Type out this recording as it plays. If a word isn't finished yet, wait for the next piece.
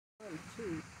1, 2,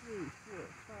 3, 4,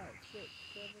 5, 6,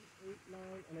 7, 8, 9,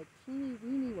 and a teeny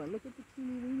weeny one. Look at the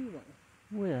teeny weeny one.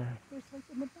 Where? There's like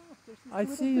in the back. There's this I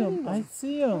little see bitty him. one. I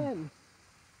see him. 10.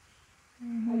 Oh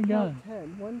my I God.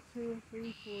 count 10. 1, 2,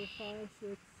 3, 4, 5,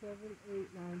 6, 7, 8,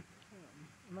 9, 10.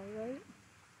 Am I right?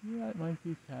 Yeah, it might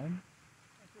be 10. I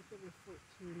think it was 14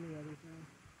 the other day.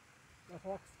 The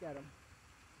hawks get them.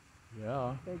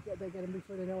 Yeah. They get them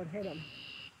before they know it hit them.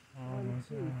 Oh 1,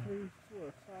 2, my God. 3,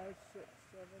 4, 5, 6,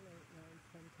 7, 8,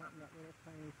 9, 10, counting that little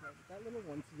tiny thing. That little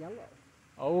one's yellow.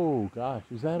 Oh gosh,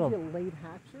 is that Is he a late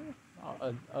hatcher?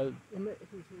 He's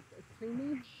a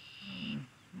creamy?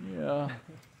 Yeah,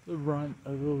 the runt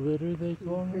of the litter, they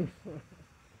call me.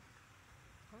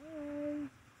 Hi.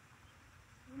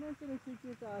 We're not going to take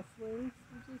your goslings.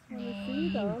 We just want to see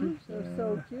them. They're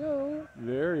so cute.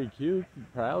 Very cute,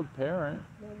 proud parent.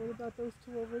 Now what about those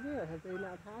two over there? Have they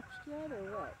not hatched yet or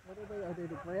what? What are they? Are they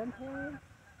the grandparents?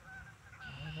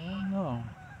 I don't know.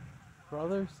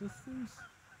 Brothers, sisters?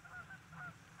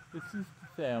 This is the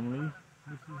family.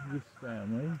 This is this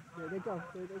family. There they go.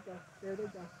 There they go. There they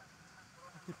go.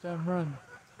 Look at them run.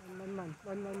 Run.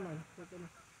 They're going to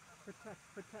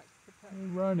protect.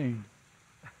 They're running.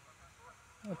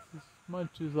 That's as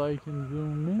much as I can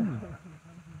zoom in.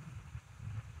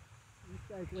 These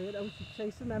guys landed. Oh, she's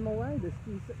chasing them away. This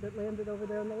geese that landed over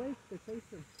there on the lake. They're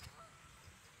chasing.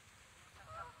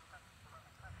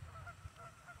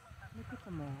 Look at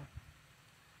them all.